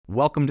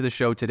Welcome to the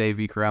show today,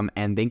 Vikram,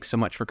 and thanks so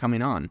much for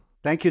coming on.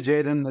 Thank you,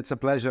 Jaden. It's a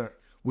pleasure.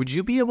 Would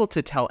you be able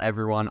to tell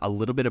everyone a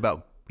little bit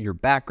about your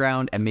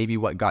background and maybe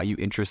what got you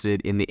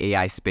interested in the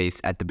AI space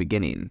at the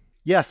beginning?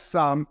 Yes,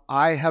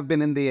 I have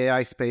been in the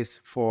AI space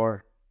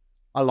for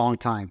a long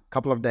time, a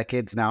couple of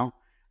decades now.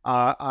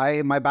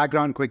 My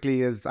background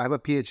quickly is I have a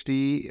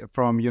PhD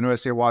from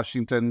University of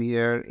Washington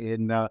here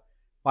in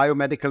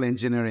biomedical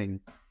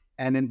engineering.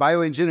 And in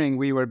bioengineering,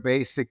 we were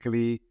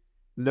basically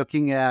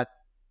looking at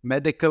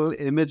medical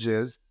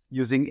images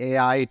using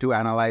AI to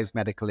analyze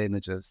medical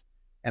images.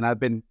 And I've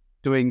been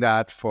doing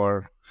that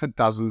for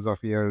dozens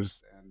of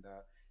years.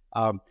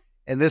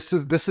 And this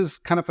is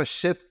kind of a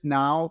shift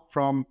now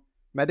from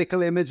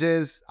medical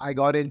images. I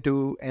got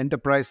into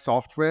enterprise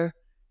software.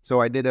 So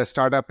I did a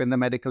startup in the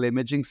medical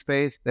imaging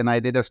space. Then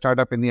I did a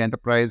startup in the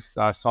enterprise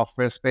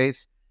software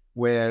space,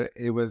 where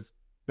it was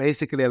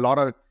basically a lot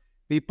of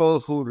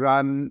people who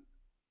run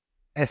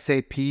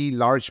SAP,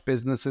 large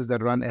businesses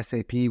that run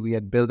SAP. We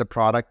had built a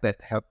product that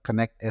helped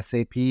connect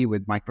SAP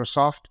with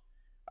Microsoft,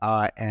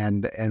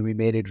 and we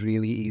made it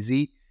really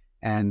easy.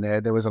 And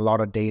there was a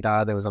lot of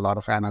data, there was a lot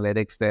of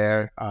analytics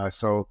there.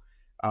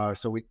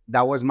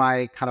 That was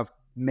my kind of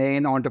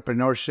main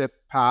entrepreneurship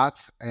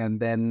path. And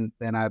then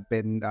I've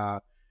been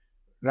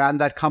ran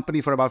that company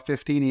for about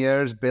 15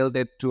 years, built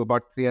it to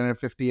about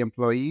 350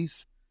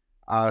 employees,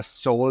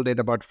 sold it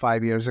about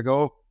 5 years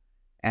ago,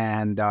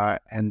 and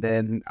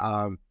then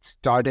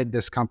started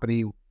this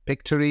company,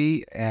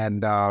 Pictory,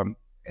 and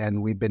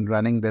we've been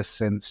running this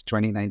since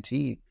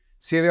 2019.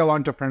 Serial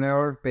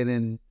entrepreneur, been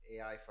in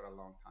AI for a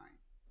long time.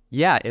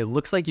 Yeah, it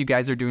looks like you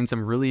guys are doing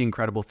some really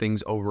incredible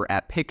things over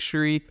at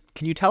Pictory.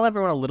 Can you tell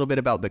everyone a little bit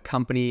about the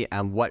company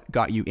and what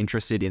got you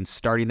interested in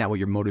starting that, what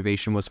your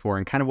motivation was for,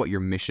 and kind of what your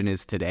mission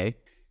is today?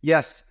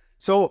 Yes.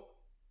 So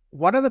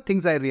one of the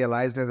things I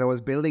realized as I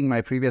was building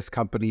my previous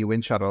company,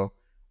 Wind Shuttle,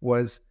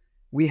 was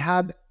we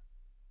had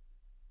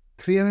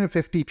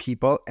 350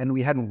 people and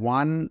we had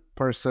one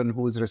person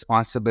whose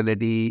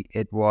responsibility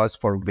it was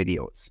for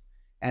videos.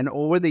 And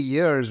over the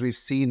years, we've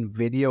seen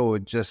video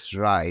just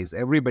rise.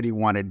 Everybody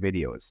wanted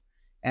videos.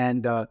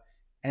 And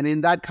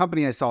in that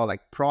company, I saw like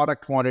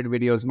product wanted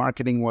videos,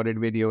 marketing wanted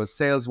videos,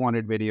 sales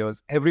wanted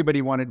videos,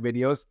 everybody wanted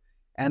videos.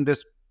 And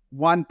this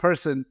one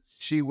person,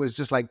 she was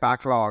just like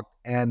backlogged.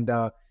 And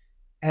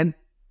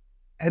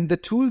the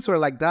tools were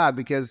like that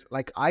because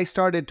like I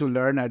started to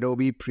learn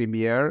Adobe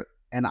Premiere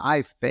and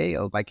I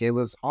failed. Like it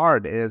was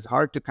hard. It is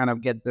hard to kind of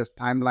get this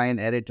timeline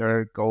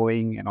editor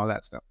going and all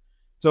that stuff.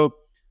 So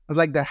I was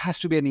like, there has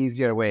to be an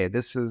easier way.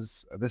 This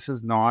is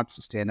not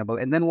sustainable.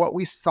 And then what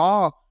we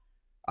saw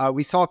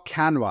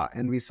Canva,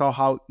 and we saw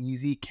how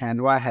easy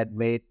Canva had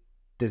made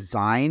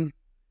design,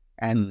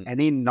 and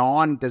any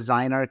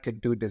non-designer could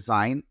do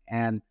design.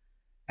 And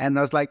I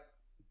was like,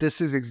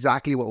 this is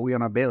exactly what we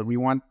want to build. We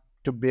want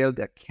to build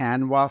a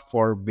Canva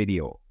for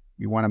video.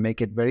 We want to make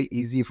it very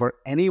easy for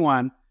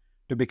anyone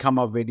to become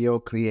a video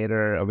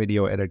creator, a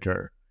video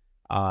editor,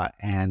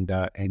 and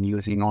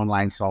using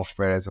online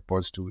software as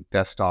opposed to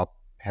desktop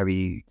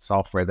heavy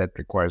software that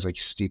requires a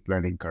steep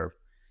learning curve.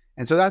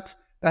 And so that's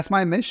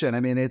my mission.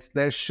 I mean,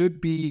 there should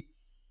be,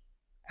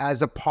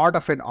 as a part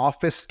of an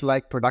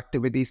office-like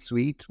productivity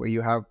suite where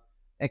you have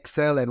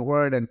Excel and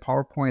Word and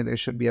PowerPoint, there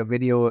should be a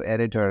video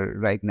editor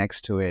right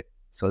next to it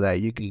so that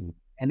you can,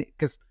 and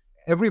because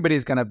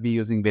everybody's going to be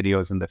using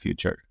videos in the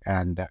future,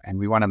 and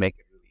we want to make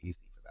it really easy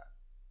for that.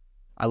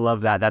 I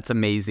love that. That's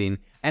amazing.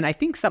 And I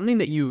think something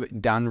that you've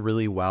done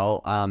really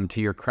well,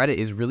 to your credit,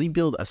 is really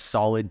build a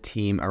solid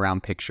team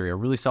around Pictory, a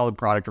really solid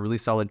product, a really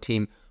solid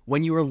team.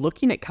 When you were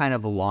looking at kind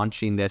of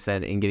launching this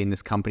and getting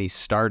this company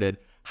started,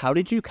 how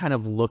did you kind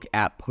of look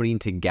at putting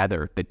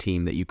together the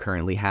team that you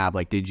currently have?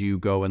 Like, did you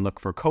go and look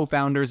for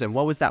co-founders, and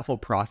what was that whole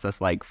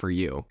process like for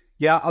you?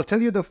 Yeah, I'll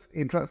tell you the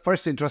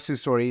first interesting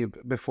story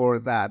before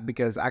that,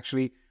 because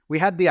actually we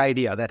had the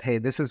idea that, hey,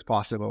 this is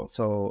possible.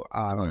 So,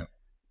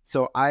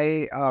 so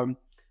I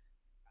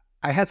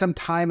had some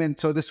time, and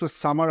so this was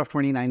summer of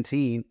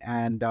 2019,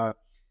 and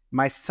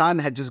my son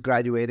had just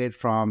graduated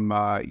from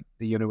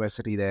the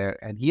university there,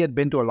 and he had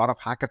been to a lot of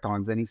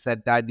hackathons, and he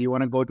said, Dad, do you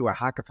want to go to a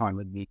hackathon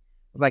with me?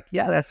 I was like,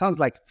 yeah, that sounds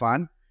like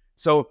fun.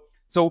 So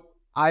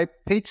I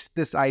pitched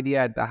this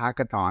idea at the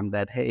hackathon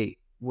that, hey,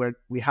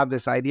 we have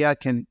this idea,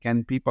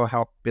 can people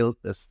help build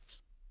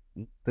this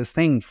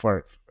thing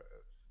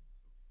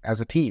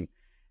as a team?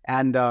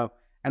 And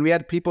we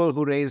had people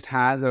who raised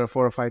hands. There were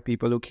 4 or 5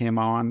 people who came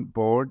on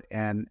board,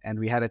 and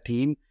we had a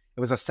team. It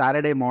was a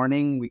Saturday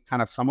morning.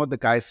 Some of the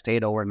guys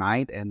stayed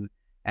overnight, and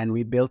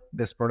we built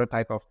this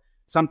prototype of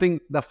something.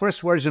 The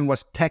first version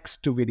was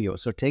text to video.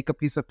 So take a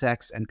piece of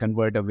text and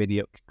convert a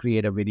video,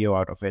 create a video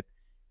out of it.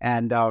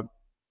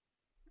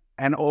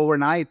 And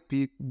overnight,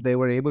 they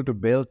were able to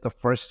build the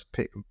first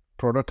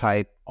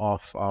prototype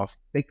of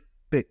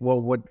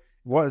what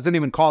wasn't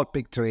even called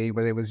Pictory,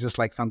 but it was just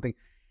like something.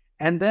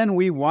 And then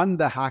we won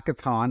the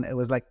hackathon. It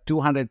was like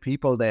 200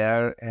 people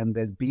there, and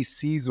the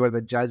VCs were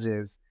the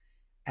judges.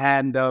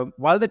 And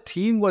while the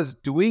team was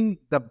doing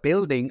the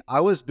building, I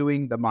was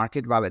doing the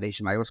market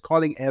validation. I was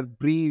calling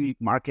every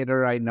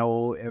marketer I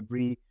know,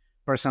 every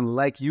person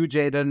like you,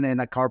 Jaden, in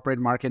a corporate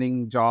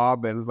marketing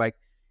job. And it was like,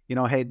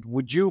 hey,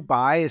 would you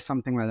buy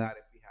something like that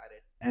if we had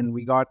it? And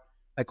we got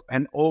like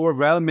an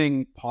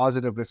overwhelming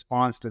positive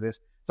response to this.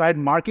 So I had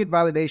market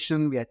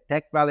validation, we had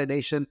tech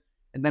validation.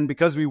 And then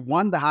because we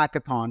won the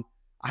hackathon,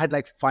 I had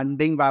like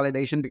funding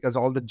validation because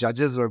all the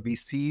judges were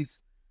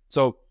VCs.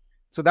 So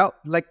that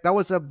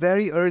was a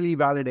very early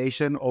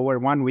validation over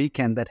one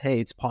weekend that, hey,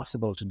 it's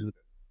possible to do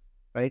this,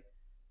 right?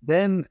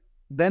 Then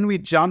we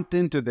jumped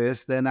into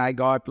this. Then I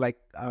got like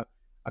a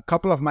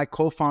couple of my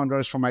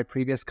co-founders from my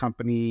previous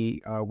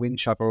company, Wind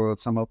Shuttle,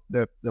 some of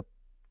the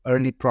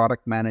early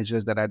product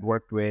managers that I'd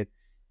worked with,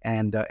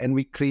 and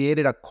we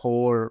created a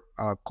core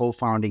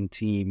co-founding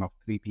team of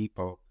 3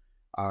 people.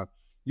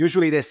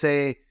 Usually they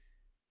say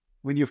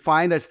when you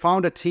found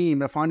a team,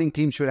 the founding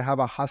team should have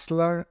a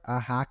hustler, a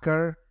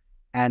hacker,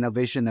 and a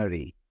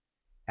visionary.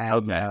 And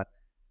Okay.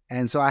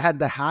 and so I had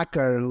the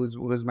hacker who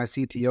was my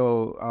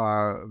CTO,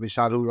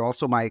 Vishal, who was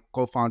also my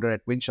co-founder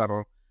at Wind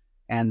Shuttle.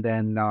 And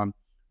then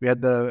we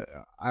had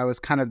I was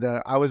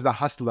the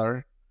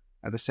hustler,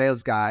 the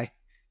sales guy.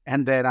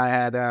 And then I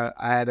had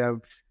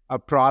a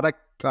product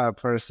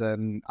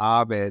person,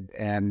 Abid,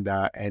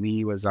 and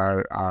he was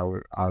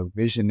our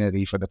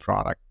visionary for the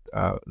product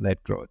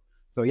led growth.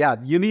 So yeah,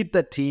 you need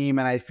the team,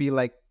 and I feel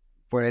like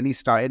for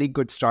any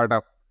good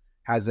startup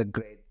has a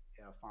great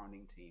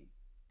founding team.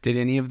 Did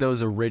any of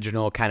those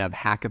original kind of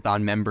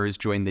hackathon members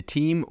join the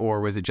team,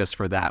 or was it just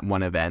for that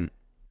one event?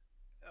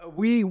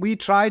 We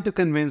tried to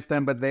convince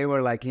them, but they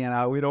were like, we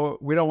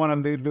don't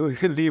want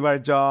to leave our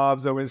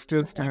jobs, or we're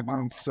still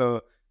students.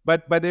 So,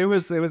 but it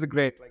was a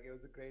great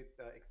experience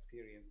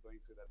going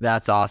through that.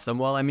 That's awesome.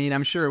 Well, I mean,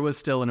 I'm sure it was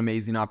still an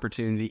amazing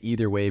opportunity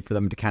either way for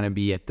them to kind of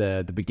be at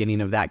the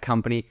beginning of that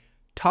company.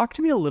 Talk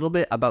to me a little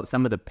bit about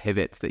some of the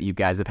pivots that you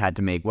guys have had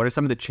to make. What are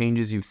some of the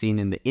changes you've seen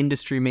in the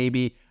industry,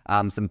 maybe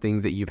some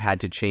things that you've had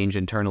to change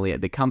internally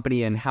at the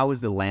company, and how has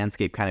the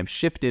landscape kind of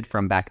shifted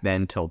from back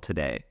then till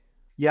today?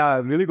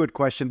 Yeah, really good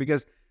question,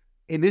 because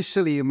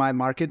initially my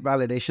market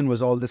validation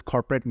was all this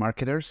corporate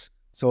marketers.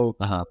 So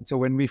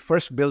when we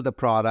first built the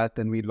product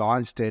and we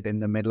launched it in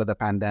the middle of the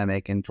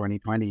pandemic in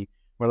 2020,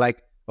 we're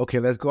like, okay,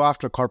 let's go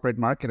after corporate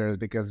marketers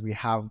because we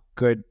have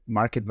good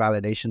market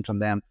validation from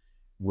them.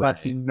 Right.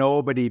 But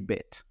nobody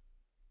bit.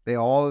 They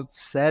all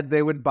said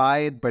they would buy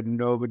it, but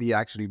nobody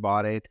actually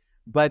bought it.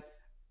 But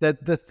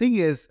the thing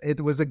is,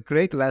 it was a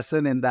great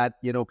lesson in that,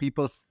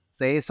 people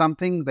say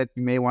something that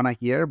you may want to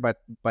hear, but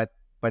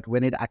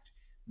when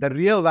the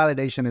real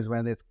validation is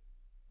when it's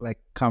like,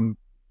 come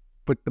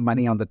put the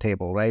money on the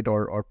table, right?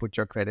 Or put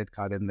your credit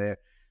card in there.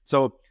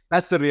 So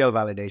that's the real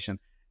validation.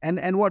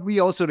 And what we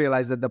also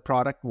realized that the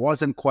product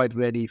wasn't quite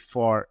ready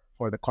for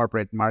the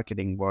corporate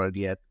marketing world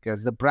yet,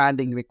 because the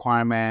branding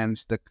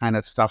requirements, the kind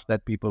of stuff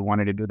that people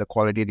wanted to do, the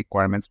quality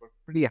requirements were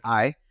pretty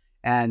high,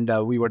 and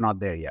we were not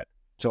there yet.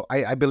 So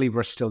I believe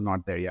we're still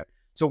not there yet.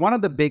 So one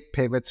of the big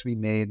pivots we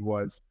made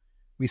was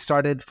we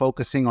started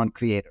focusing on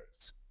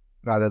creators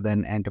rather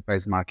than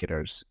enterprise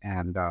marketers,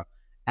 and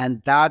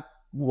that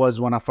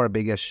was one of our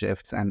biggest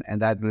shifts, and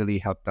that really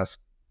helped us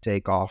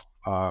take off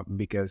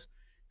because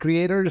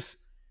creators,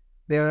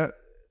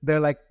 they're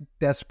like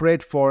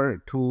desperate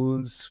for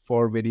tools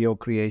for video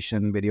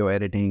creation, video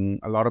editing.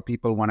 A lot of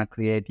people want to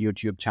create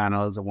YouTube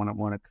channels, or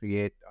want to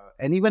create,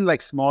 and even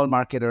like small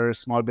marketers,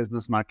 small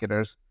business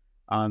marketers.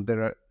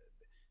 There are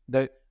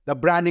the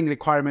branding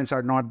requirements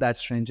are not that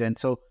stringent.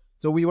 So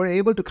we were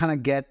able to kind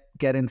of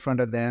get in front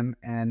of them,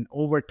 and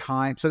over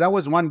time, so that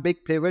was one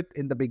big pivot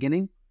in the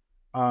beginning.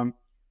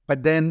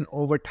 But then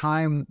over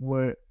time,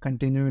 we're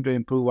continuing to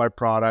improve our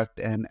product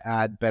and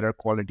add better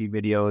quality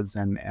videos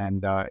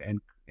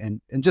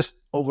and just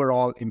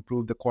overall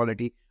improve the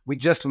quality. We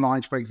just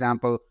launched, for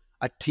example,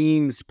 a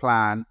Teams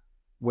plan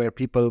where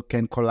people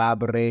can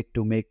collaborate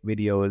to make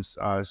videos.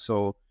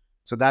 So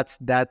that's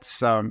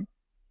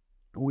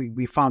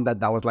we found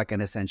that was like an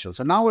essential.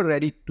 So now we're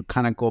ready to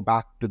kind of go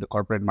back to the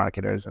corporate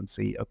marketers and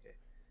see, okay.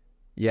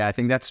 Yeah, I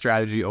think that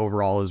strategy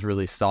overall is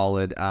really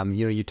solid.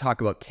 You talk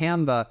about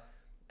Canva.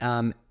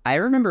 I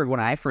remember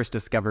when I first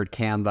discovered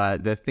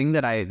Canva, the thing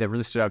that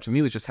really stood out to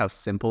me was just how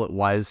simple it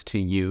was to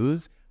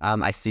use.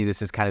 I see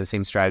this as kind of the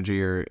same strategy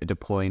you're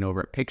deploying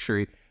over at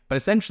Pictory, but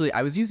essentially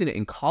I was using it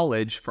in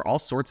college for all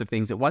sorts of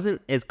things. It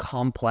wasn't as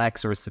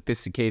complex or as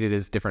sophisticated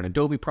as different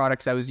Adobe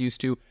products I was used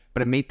to,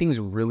 but it made things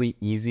really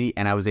easy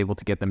and I was able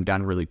to get them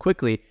done really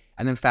quickly.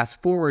 And then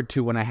fast forward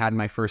to when I had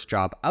my first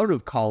job out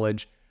of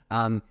college,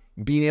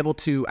 being able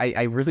to,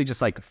 I really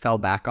just like fell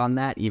back on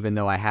that, even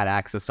though I had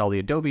access to all the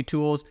Adobe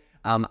tools.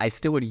 I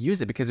still would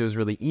use it because it was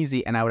really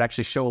easy, and I would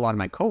actually show a lot of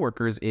my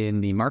coworkers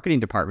in the marketing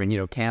department,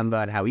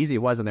 Canva, and how easy it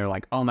was, and they're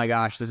like, "Oh my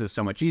gosh, this is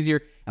so much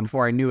easier." And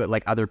before I knew it,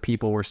 like other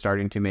people were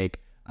starting to make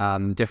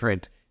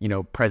different,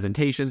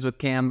 presentations with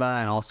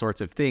Canva and all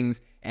sorts of things.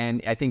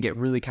 And I think it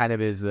really kind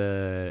of is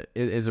a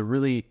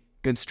really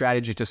good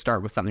strategy to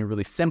start with something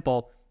really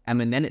simple, and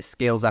then it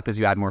scales up as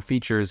you add more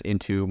features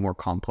into more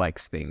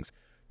complex things.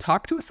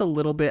 talk to us a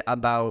little bit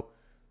about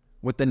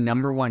what the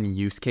number one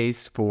use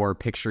case for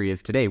Pictory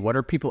is today. What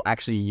are people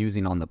actually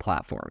using on the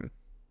platform?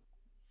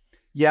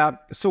 Yeah,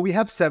 so we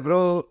have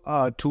several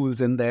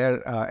tools in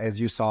there, as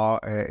you saw,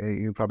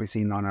 you've probably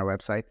seen on our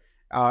website.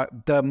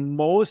 The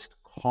most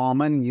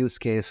common use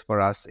case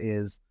for us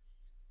is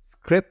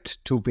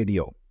script to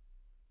video.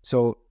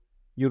 So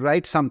you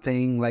write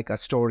something like a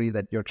story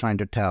that you're trying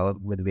to tell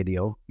with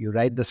video. You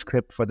write the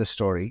script for the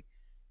story.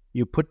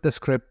 You put the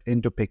script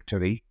into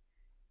Pictory,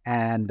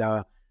 and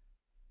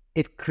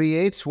it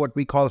creates what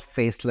we call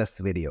faceless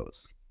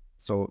videos.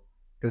 So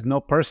there's no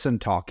person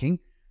talking,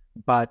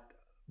 but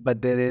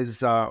there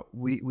is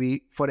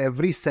we for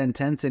every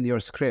sentence in your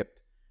script,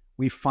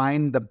 we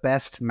find the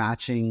best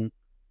matching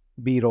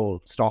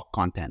B-roll stock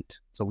content.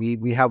 So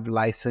we have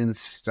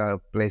licensed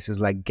places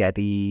like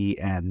Getty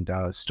and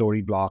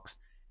Storyblocks,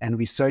 and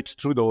we search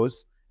through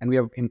those, and we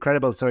have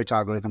incredible search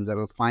algorithms that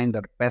will find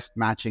the best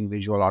matching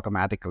visual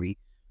automatically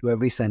to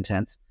every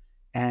sentence,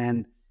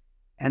 and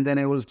then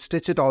it will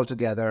stitch it all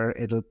together.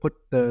 It'll put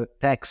the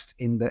text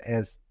in the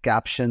as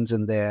captions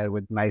in there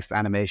with nice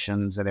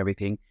animations and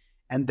everything,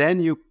 and then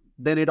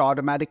it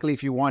automatically,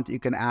 if you want, you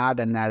can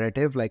add a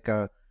narrative like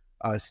a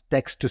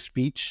text to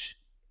speech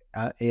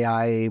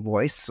AI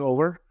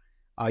voiceover.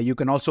 You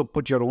can also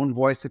put your own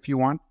voice if you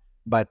want,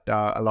 but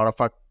a lot of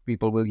our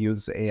people will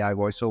use AI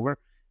voiceover.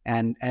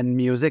 And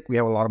music, we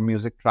have a lot of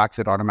music tracks.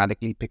 It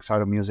automatically picks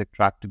out a music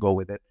track to go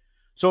with it.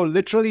 So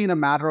literally in a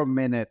matter of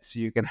minutes,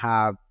 you can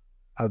have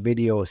a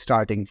video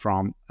starting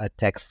from a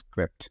text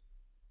script.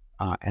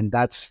 And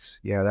that's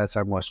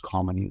our most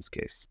common use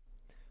case.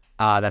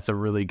 That's a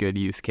really good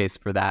use case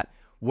for that.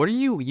 What are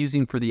you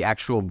using for the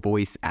actual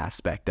voice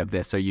aspect of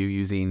this? Are you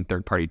using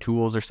third-party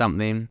tools or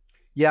something?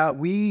 Yeah,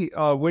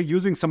 we're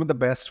using some of the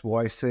best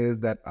voices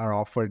that are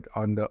offered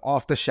on the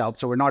off the shelf.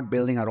 So we're not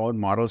building our own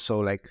model. So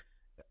like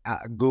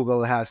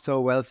Google has So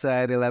Well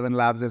Said, 11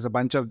 Labs. There's a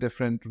bunch of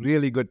different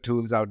really good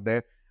tools out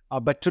there.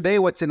 But today,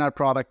 what's in our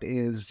product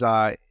is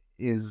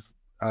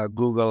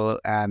Google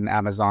and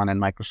Amazon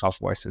and Microsoft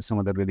Voices, some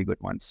of the really good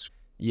ones.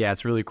 Yeah,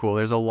 it's really cool.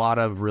 There's a lot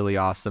of really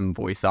awesome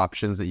voice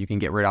options that you can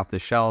get right off the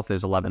shelf.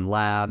 There's 11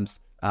 Labs,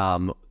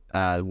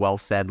 Well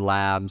Said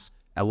Labs,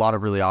 a lot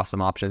of really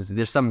awesome options.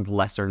 There's some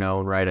lesser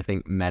known, right? I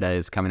think Meta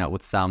is coming out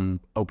with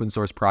some open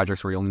source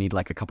projects where you'll need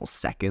like a couple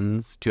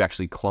seconds to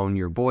actually clone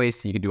your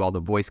voice. You can do all the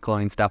voice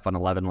cloning stuff on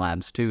 11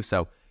 Labs too.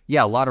 So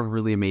yeah, a lot of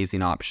really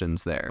amazing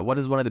options there. What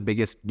is one of the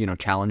biggest,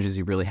 challenges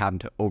you really having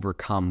to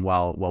overcome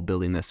while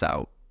building this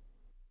out?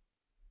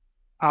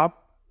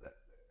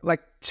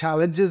 Like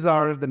challenges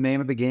are the name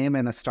of the game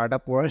in a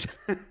startup world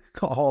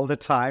all the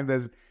time.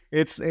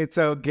 It's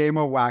a game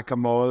of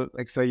whack-a-mole.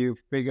 Like, so you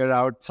figure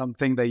out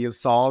something that you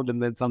solved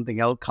and then something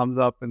else comes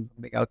up and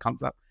something else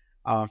comes up.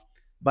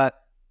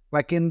 But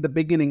like in the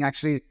beginning,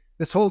 actually,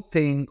 this whole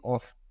thing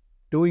of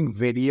doing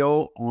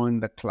video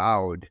on the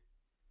cloud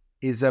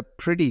is a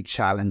pretty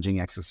challenging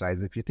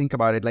exercise. If you think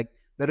about it, like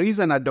the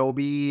reason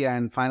Adobe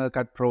and Final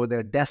Cut Pro,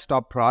 they're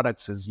desktop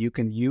products, is you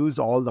can use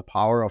all the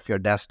power of your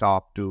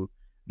desktop to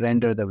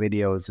render the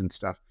videos and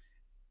stuff.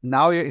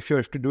 Now, if you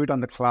have to do it on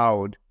the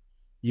cloud,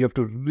 you have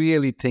to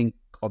really think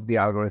of the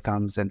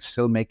algorithms and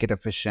still make it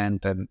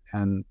efficient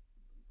and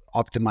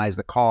optimize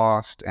the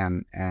cost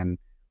and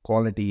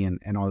quality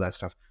and all that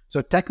stuff.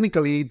 So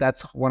technically,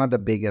 that's one of the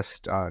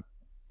biggest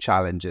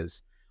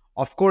challenges.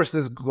 Of course,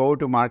 there's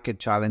go-to-market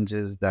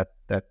challenges that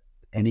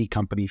any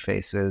company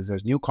faces.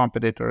 There's new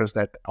competitors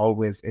that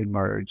always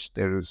emerge.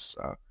 There's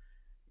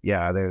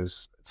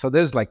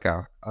like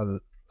a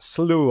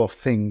slew of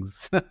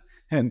things.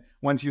 And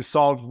once you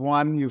solve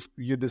one,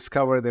 you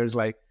discover there's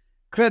like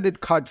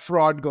credit card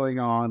fraud going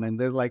on, and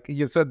there's like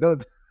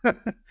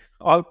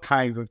all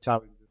kinds of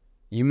challenges.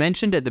 You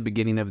mentioned at the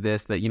beginning of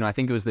this that, I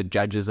think it was the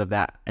judges of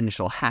that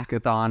initial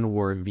hackathon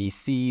were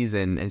VCs,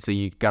 and so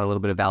you got a little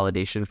bit of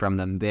validation from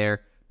them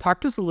there.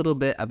 Talk to us a little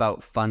bit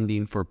about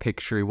funding for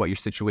Pictory, what your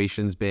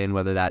situation's been,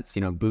 whether that's,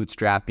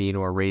 bootstrapping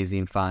or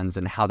raising funds,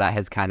 and how that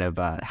has kind of,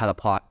 how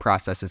the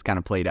process has kind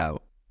of played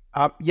out.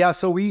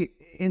 So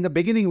in the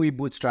beginning, we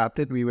bootstrapped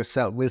it.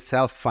 We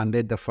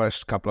self-funded the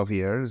first couple of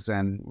years,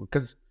 and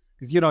because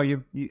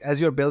you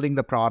as you're building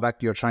the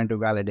product, you're trying to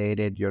validate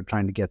it, you're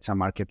trying to get some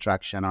market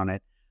traction on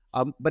it.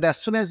 But as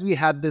soon as we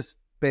had this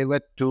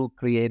pivot to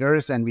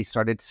creators, and we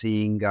started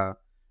seeing,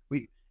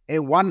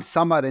 one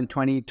summer in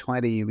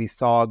 2020, we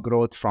saw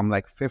growth from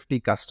like 50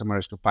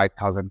 customers to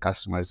 5,000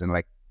 customers in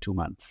like 2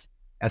 months.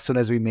 As soon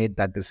as we made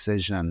that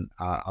decision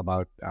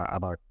about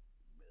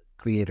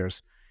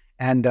creators,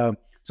 and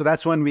so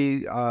that's when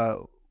we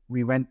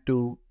went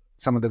to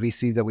some of the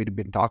VCs that we'd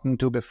been talking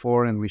to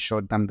before, and we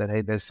showed them that,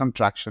 hey, there's some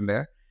traction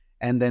there.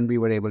 And then we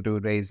were able to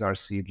raise our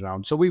seed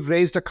round. So we've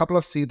raised a couple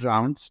of seed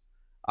rounds,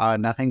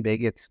 nothing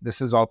big.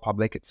 This is all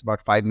public. It's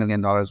about $5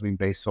 million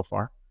we've raised so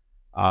far.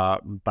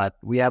 But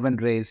we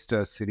haven't raised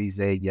a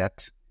Series A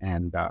yet.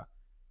 And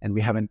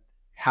we haven't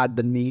had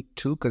the need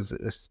to, because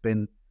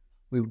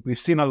we've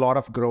seen a lot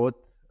of growth,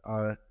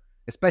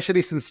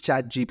 especially since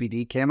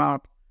ChatGPT came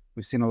out.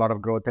 We've seen a lot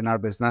of growth in our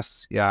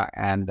business. Yeah.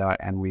 And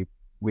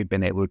we've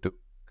been able to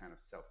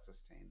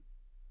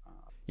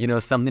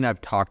Something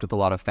I've talked with a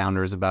lot of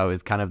founders about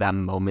is kind of that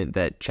moment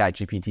that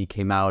ChatGPT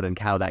came out and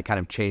how that kind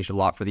of changed a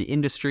lot for the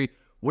industry.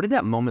 What did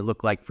that moment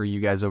look like for you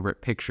guys over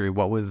at Pictory?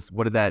 What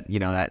did that,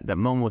 that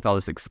moment with all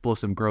this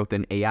explosive growth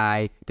in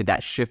AI, did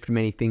that shift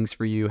many things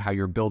for you, how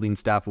you're building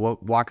stuff?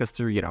 Walk us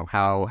through,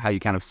 how you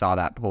kind of saw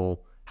that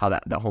whole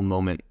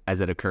moment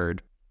as it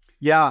occurred.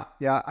 Yeah,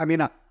 yeah. I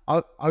mean,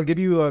 I'll give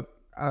you a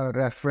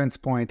reference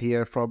point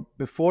here. From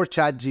before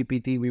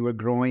ChatGPT, we were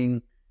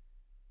growing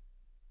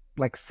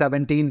like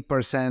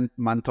 17%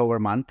 month over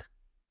month.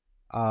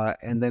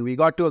 And then we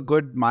got to a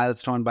good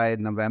milestone by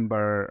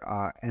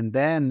November. And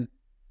then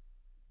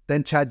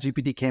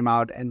ChatGPT came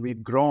out and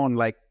we've grown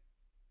like,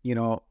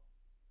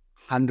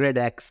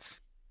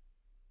 100x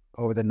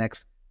over the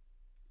next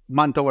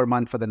month over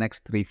month for the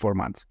next 3-4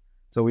 months.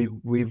 So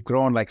we've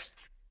grown like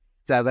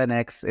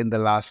 7x in the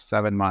last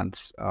 7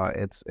 months.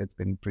 It's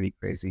been pretty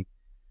crazy.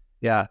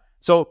 Yeah.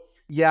 So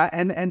yeah,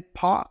 and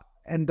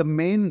the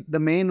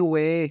main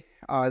way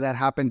that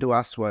happened to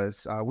us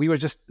was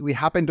we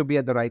happened to be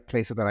at the right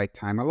place at the right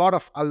time. A lot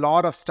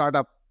of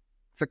startup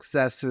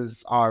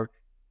successes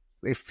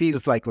it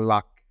feels like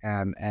luck,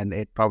 and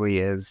it probably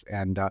is.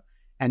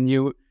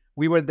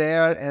 We were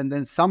there, and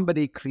then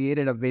somebody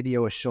created a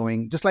video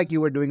showing, just like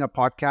you were doing a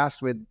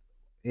podcast with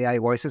AI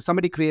voices,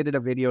 somebody created a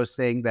video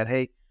saying that,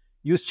 hey,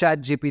 use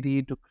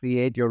ChatGPT to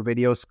create your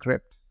video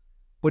script,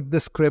 put the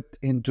script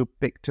into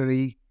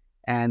Pictory,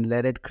 and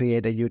let it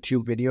create a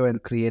YouTube video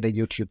and create a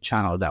YouTube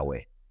channel that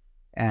way.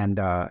 And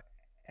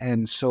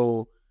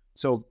so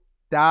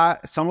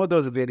that some of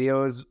those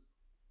videos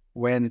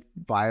went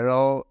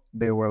viral.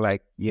 They were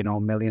like,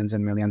 millions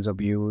and millions of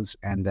views,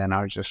 and then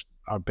our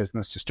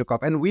business just took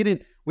off. And we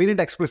didn't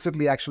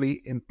explicitly actually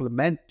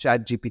implement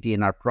ChatGPT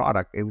in our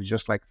product. It was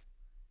just like,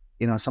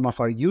 some of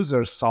our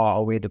users saw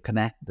a way to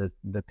connect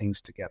the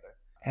things together.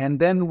 And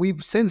then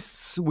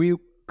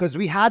because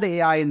we had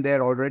AI in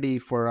there already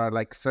for our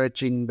like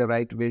searching the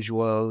right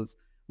visuals.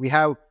 We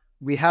have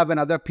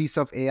another piece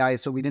of AI.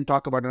 So we didn't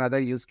talk about another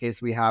use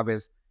case we have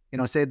is,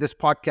 say this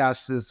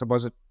podcast is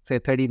supposed to say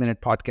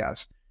 30-minute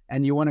podcast,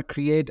 and you want to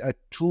create a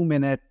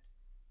 2-minute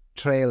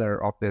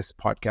trailer of this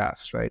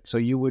podcast, right? So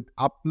you would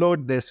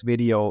upload this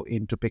video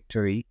into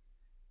Pictory,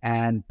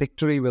 and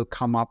Pictory will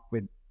come up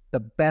with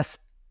the best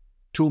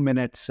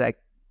 2-minute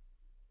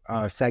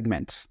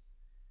segments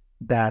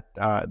that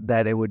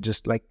it would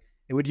just like,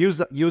 it would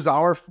use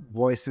our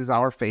voices,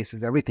 our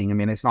faces, everything. I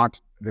mean, it's not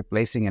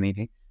replacing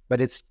anything,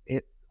 but it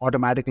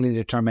automatically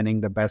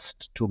determining the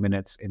best 2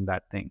 minutes in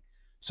that thing.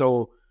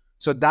 So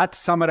that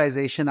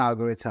summarization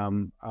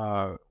algorithm,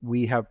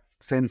 we have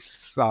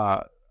since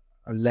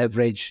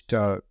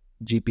leveraged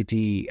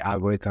GPT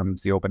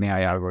algorithms, the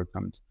OpenAI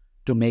algorithms,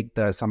 to make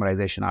the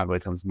summarization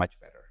algorithms much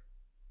better.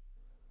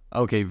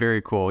 Okay,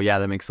 very cool. Yeah,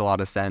 that makes a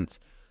lot of sense.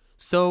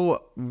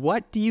 So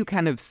what do you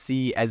kind of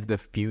see as the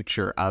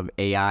future of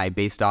AI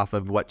based off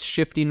of what's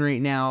shifting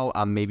right now?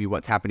 Maybe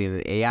what's happening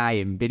in AI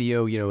and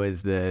video,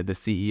 as the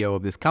CEO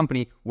of this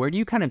company, where do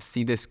you kind of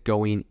see this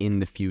going in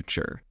the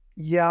future?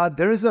 Yeah,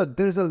 there's a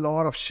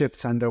lot of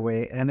shifts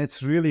underway, and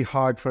it's really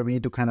hard for me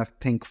to kind of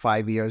think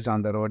 5 years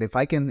down the road. If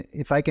I can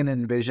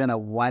envision a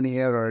 1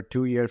 year or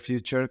 2 year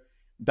future,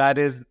 that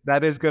is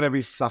going to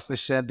be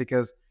sufficient.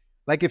 Because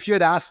like if you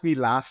had asked me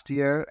last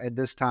year at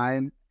this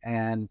time,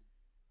 and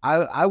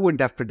I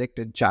wouldn't have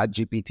predicted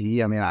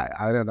ChatGPT. I mean,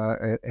 I don't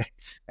know,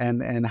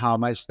 and how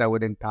much that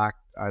would impact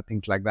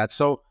things like that.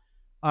 So,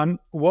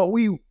 what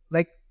we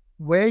like,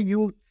 where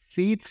you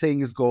see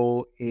things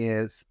go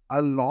is a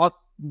lot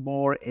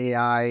more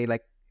AI.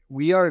 Like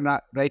we are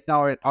not right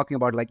now we're talking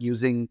about like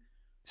using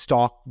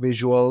stock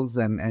visuals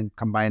and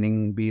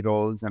combining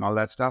B-rolls and all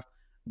that stuff.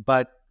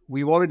 But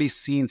we've already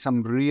seen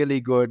some really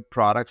good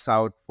products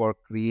out for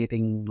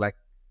creating like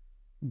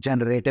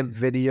generative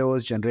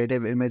videos,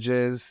 generative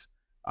images.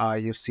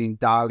 You've seen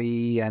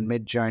DALL-E and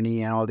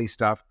Midjourney and all these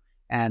stuff,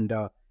 and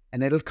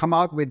it'll come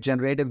out with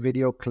generative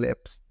video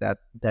clips that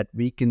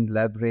we can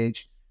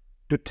leverage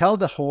to tell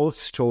the whole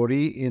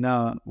story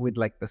with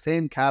like the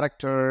same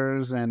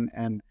characters,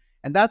 and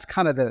that's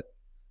kind of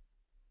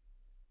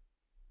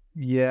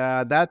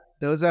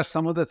those are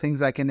some of the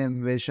things I can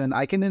envision.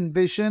 I can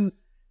envision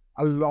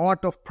a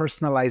lot of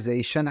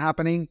personalization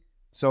happening.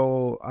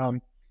 So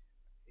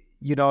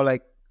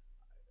like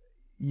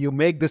you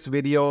make this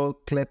video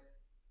clip,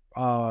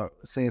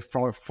 say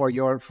from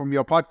your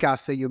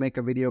podcast, say you make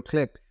a video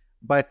clip,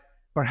 but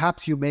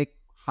perhaps you make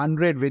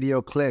 100 video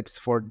clips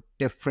for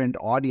different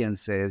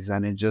audiences,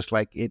 and it just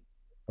like it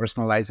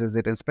personalizes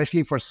it,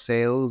 especially for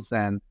sales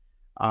and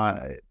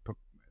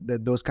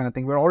those kind of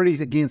things. We're already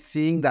again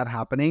seeing that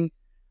happening,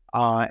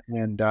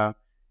 and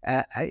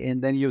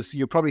then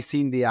you probably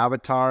seen the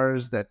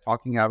avatars, that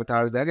talking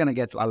avatars. They're going to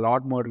get a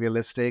lot more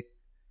realistic,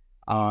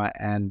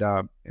 and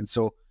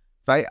so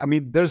I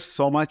mean, there's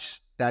so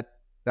much that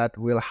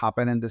will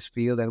happen in this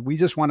field, and we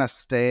just want to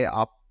stay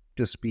up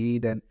to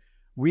speed. And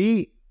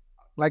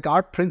like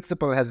our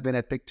principle has been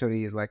at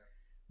Pictory is like,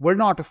 we're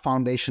not a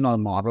foundational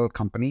model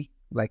company,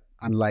 like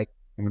unlike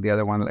some of the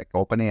other one, like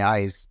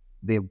OpenAI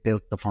they've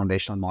built the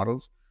foundational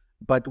models.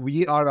 but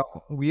we are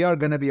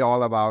going to be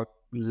all about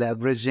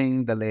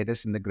leveraging the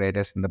latest and the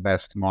greatest and the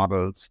best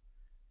models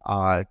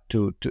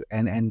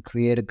and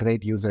create a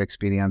great user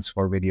experience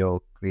for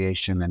video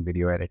creation and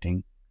video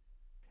editing.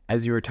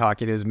 As you were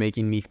talking, it was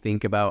making me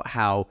think about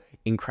how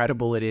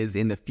incredible it is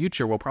in the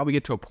future. We'll probably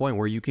get to a point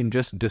where you can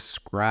just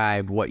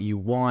describe what you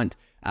want.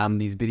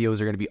 These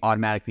videos are going to be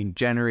automatically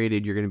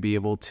generated. You're going to be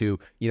able to,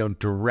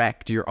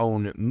 direct your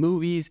own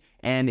movies.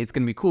 And it's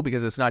going to be cool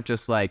because it's not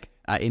just like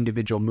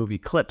individual movie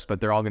clips,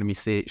 but they're all going to be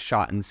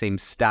shot in the same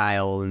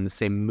style and the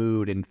same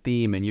mood and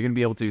theme. And you're going to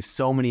be able to do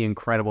so many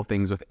incredible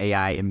things with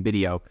AI and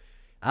video.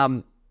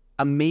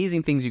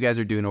 Amazing things you guys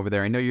are doing over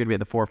there. I know you're going to be at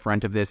the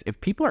forefront of this. If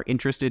people are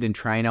interested in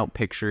trying out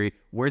Pictory,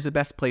 where's the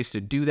best place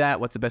to do that?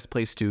 What's the best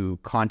place to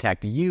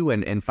contact you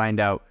and find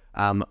out,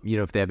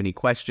 if they have any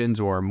questions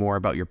or more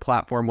about your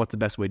platform? What's the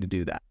best way to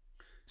do that?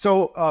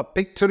 So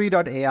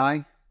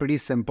Pictory.ai, pretty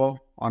simple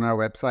on our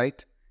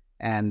website.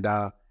 And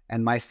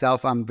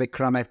myself, I'm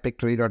Vikram at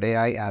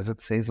Pictory.ai, as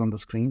it says on the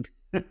screen.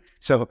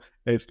 So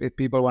if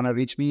people want to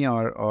reach me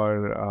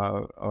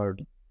or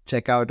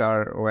check out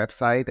our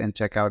website and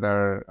check out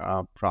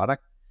our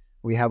product.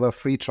 We have a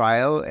free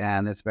trial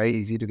and it's very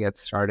easy to get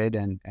started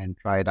and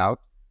try it out.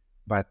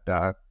 But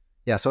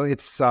so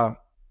it's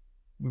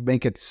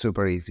make it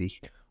super easy.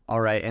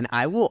 All right. And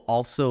I will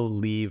also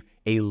leave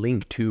a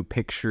link to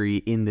Pictory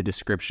in the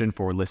description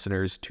for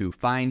listeners to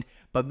find.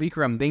 But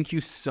Vikram, thank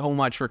you so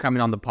much for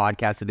coming on the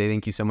podcast today.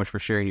 Thank you so much for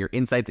sharing your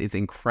insights. It's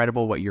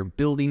incredible what you're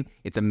building.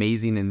 It's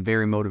amazing and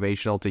very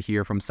motivational to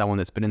hear from someone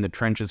that's been in the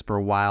trenches for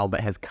a while but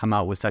has come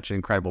out with such an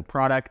incredible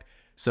product.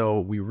 So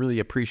we really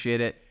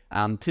appreciate it.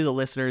 To the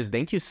listeners,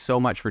 thank you so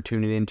much for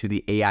tuning in to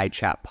the AI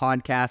Chat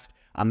podcast.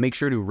 Make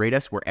sure to rate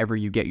us wherever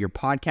you get your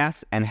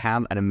podcasts and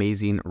have an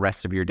amazing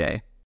rest of your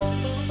day.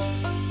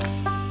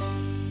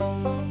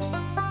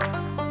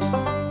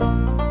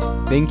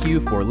 Thank you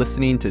for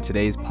listening to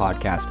today's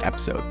podcast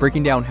episode,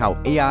 breaking down how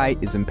AI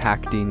is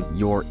impacting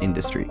your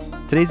industry.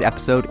 Today's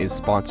episode is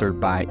sponsored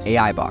by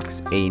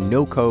AIbox, a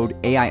no-code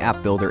AI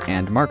app builder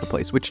and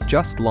marketplace, which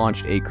just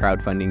launched a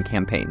crowdfunding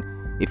campaign.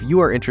 If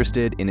you are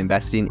interested in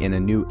investing in a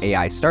new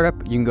AI startup,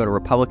 you can go to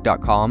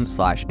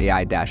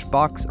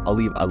republic.com/AI-box. I'll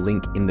leave a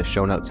link in the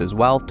show notes as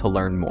well to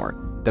learn more.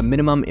 The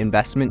minimum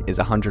investment is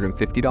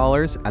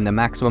 $150 and the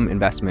maximum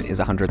investment is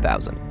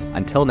 $100,000.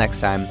 Until next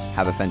time,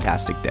 have a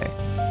fantastic day.